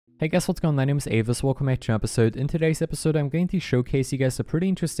Hey guys, what's going on? My name is Avisk, welcome back to an episode. In today's episode, I'm going to showcase you guys a pretty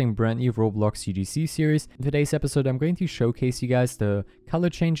interesting brand new Roblox UGC series. In today's episode, I'm going to showcase you guys the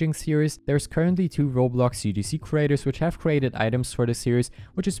color changing series. There's currently two Roblox UGC creators which have created items for the series,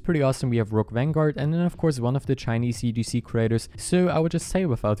 which is pretty awesome. We have RookVanguard and then of course one of the Chinese UGC creators. So I would just say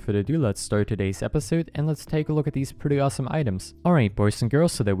without further ado, let's start today's episode and let's take a look at these pretty awesome items. Alright boys and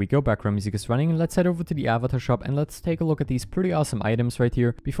girls, so there we go, background music is running. Let's head over to the avatar shop and let's take a look at these pretty awesome items right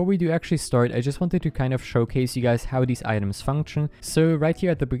here. Before we do actually start, I just wanted to kind of showcase you guys how these items function. So right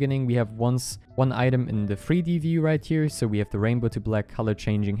here at the beginning we have one item in the 3D view right here. So we have the rainbow to black color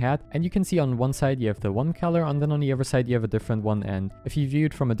changing hat, and you can see on one side you have the one color and then on the other side you have a different one, and if you view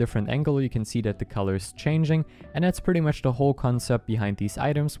it from a different angle you can see that the color is changing, and that's pretty much the whole concept behind these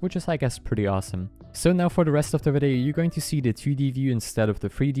items, which is I guess pretty awesome. So now for the rest of the video you're going to see the 2D view instead of the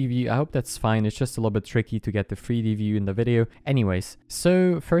 3D view. I hope that's fine, it's just a little bit tricky to get the 3D view in the video. Anyways,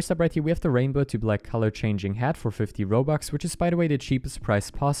 so first up right here we have the rainbow to black color changing hat for 50 Robux, which is by the way the cheapest price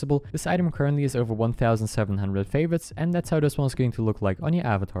possible. This item currently is over 1,700 favorites, and that's how this one is going to look like on your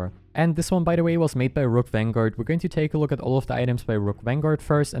avatar. And this one by the way was made by RookVanguard. We're going to take a look at all of the items by RookVanguard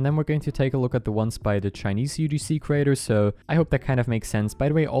first, and then we're going to take a look at the ones by the Chinese UGC creators, so I hope that kind of makes sense. By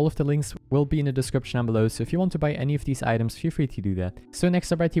the way, all of the links will be in the description down below, so if you want to buy any of these items, feel free to do that. So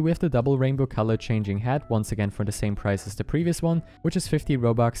next up right here we have the double rainbow color changing hat, once again for the same price as the previous one, which is 50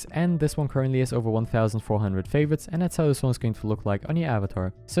 Robux, and this one currently has over 1,400 favorites, and that's how this one is going to look like on your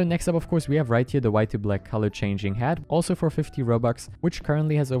avatar. So next up of course we have right here the white to black color changing hat, also for 50 Robux, which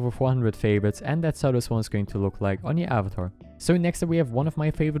currently has over 400 favorites, and that's how this one is going to look like on your avatar. So next up we have one of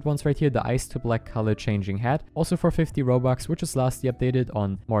my favorite ones right here, the ice to black color changing hat, also for 50 Robux, which was lastly updated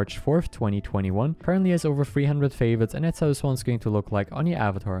on March 4th, 2021. Currently has over 300 favorites, and that's how this one's going to look like on your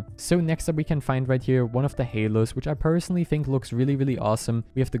avatar. So next up we can find right here one of the halos, which I personally think looks really awesome.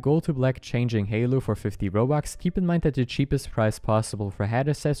 We have the gold to black changing halo for 50 Robux. Keep in mind that the cheapest price possible for hat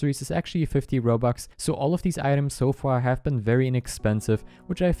accessories is actually 50 Robux, so all of these items so far have been very inexpensive,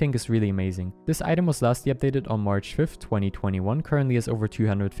 which I think is really amazing. This item was lastly updated on March 5th, 2021. Currently has over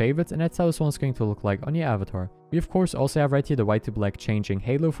 200 favorites, and that's how this one's going to look like on your avatar. We of course also have right here the white to black changing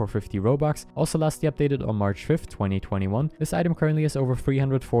halo for 50 Robux, also lastly updated on March 5th, 2021. This item currently has over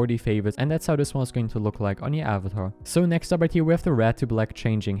 340 favorites, and that's how this one is going to look like on your avatar. So next up right here we have the red to black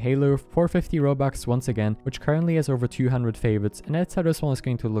changing halo for 50 Robux once again, which currently has over 200 favorites, and that's how this one is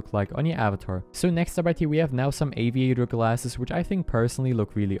going to look like on your avatar. So next up right here we have now some aviator glasses, which I think personally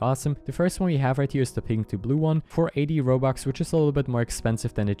look really awesome. The first one we have right here is the pink to blue one for 80 Robux, which is a little bit more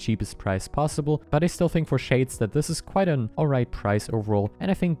expensive than the cheapest price possible, but I still think for shades that this is quite an alright price overall,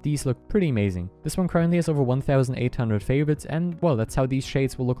 and I think these look pretty amazing. This one currently has over 1,800 favorites, and well, that's how these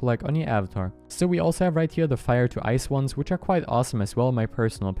shades will look like on your avatar. So we also have right here the fire to ice ones, which are quite awesome as well in my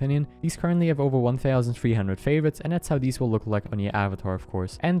personal opinion. These currently have over 1,300 favorites, and that's how these will look like on your avatar of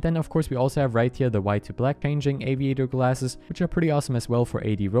course. And then of course we also have right here the white to black changing aviator glasses, which are pretty awesome as well for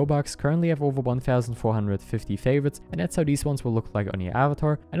 80 Robux. Currently have over 1,450 favorites, and that's how these ones will look like on your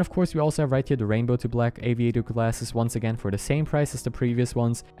avatar. And of course we also have right here the rainbow to black aviator glasses once again for the same price as the previous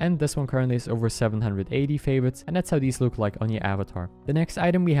ones, and this one currently is over 780 favorites, and that's how these look like on your avatar. The next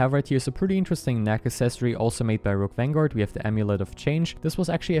item we have right here is a pretty interesting neck accessory also made by RookVanguard. We have the amulet of change. This was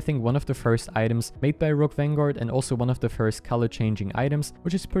actually I think one of the first items made by RookVanguard, and also one of the first color changing items,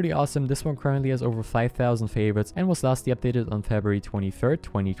 which is pretty awesome. This one currently has over 5,000 favorites and was lastly updated on February 23rd,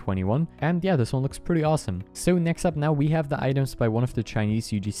 2021, and yeah, this one looks pretty awesome. So next up now we have the items by one of the Chinese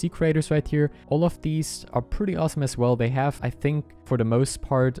UGC creators right here. All of these are pretty awesome as well. They have, I think, for the most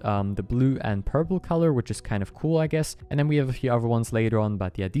part, the blue and purple color, which is kind of cool, I guess. And then we have a few other ones later on,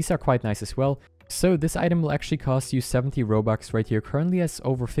 but yeah, these are quite nice as well. So this item will actually cost you 70 Robux right here, currently has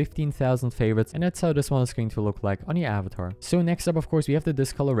over 15,000 favorites, and that's how this one is going to look like on your avatar. So next up of course we have the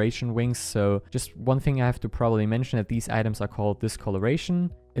discoloration wings. So just one thing I have to probably mention, that these items are called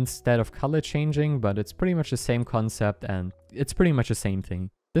discoloration instead of color changing, but it's pretty much the same concept and it's pretty much the same thing.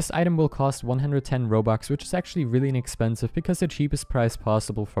 This item will cost 110 Robux, which is actually really inexpensive because the cheapest price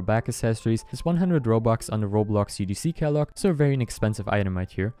possible for back accessories is 100 Robux on the Roblox UGC Catalog, so a very inexpensive item right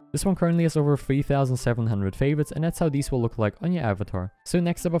here. This one currently has over 3,700 favorites, and that's how these will look like on your avatar. So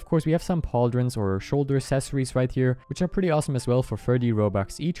next up of course we have some pauldrons or shoulder accessories right here, which are pretty awesome as well for 30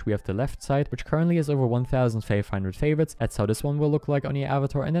 Robux each. We have the left side, which currently has over 1,500 favorites. That's how this one will look like on your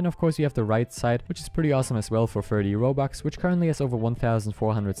avatar. And then of course you have the right side, which is pretty awesome as well for 30 Robux, which currently has over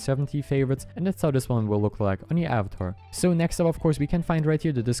 1,470 favorites, and that's how this one will look like on your avatar. So next up of course we can find right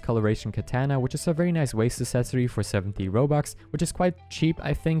here the discoloration katana, which is a very nice waist accessory for 70 Robux, which is quite cheap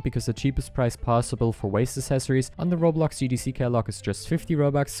I think, think because the cheapest price possible for waist accessories on the Roblox UGC Catalog is just 50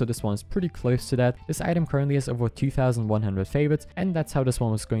 Robux, so this one is pretty close to that. This item currently has over 2,100 favorites, and that's how this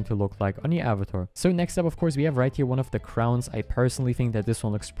one was going to look like on your avatar. So next up, of course, we have right here one of the crowns. I personally think that this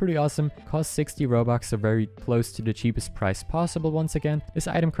one looks pretty awesome. Costs 60 Robux, so very close to the cheapest price possible once again. This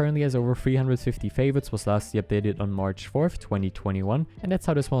item currently has over 350 favorites, was lastly updated on March 4th, 2021, and that's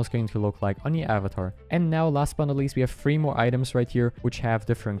how this one is going to look like on your avatar. And now, last but not least, we have 3 more items right here, which have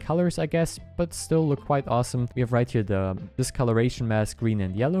different colors, I guess, but still look quite awesome. We have right here the discoloration mask, green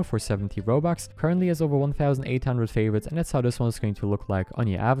and yellow, for 70 Robux. Currently has over 1,800 favorites, and that's how this one is going to look like on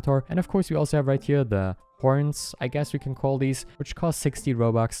your avatar. And of course, we also have right here the horns, I guess we can call these, which cost 60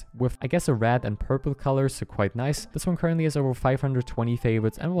 Robux with, I guess, a red and purple color, so quite nice. This one currently has over 520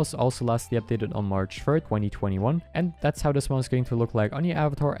 favorites and was also lastly updated on March 3rd, 2021. And that's how this one is going to look like on your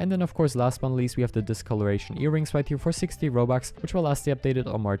avatar. And then, of course, last but not least, we have the discoloration earrings right here for 60 Robux, which were lastly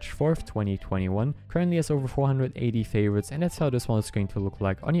updated on March 4th, 2021. Currently has over 480 favorites, and that's how this one is going to look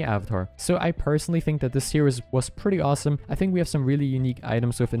like on your avatar. So I personally think that this series was pretty awesome. I think we have some really unique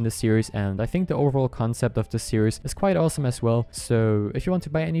items within the series, and I think the overall concept of the series is quite awesome as well. So if you want to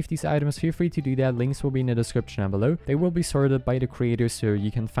buy any of these items, feel free to do that. Links will be in the description down below. They will be sorted by the creators, so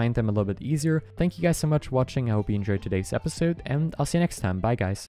you can find them a little bit easier. Thank you guys so much for watching. I hope you enjoyed today's episode, and I'll see you next time. Bye guys.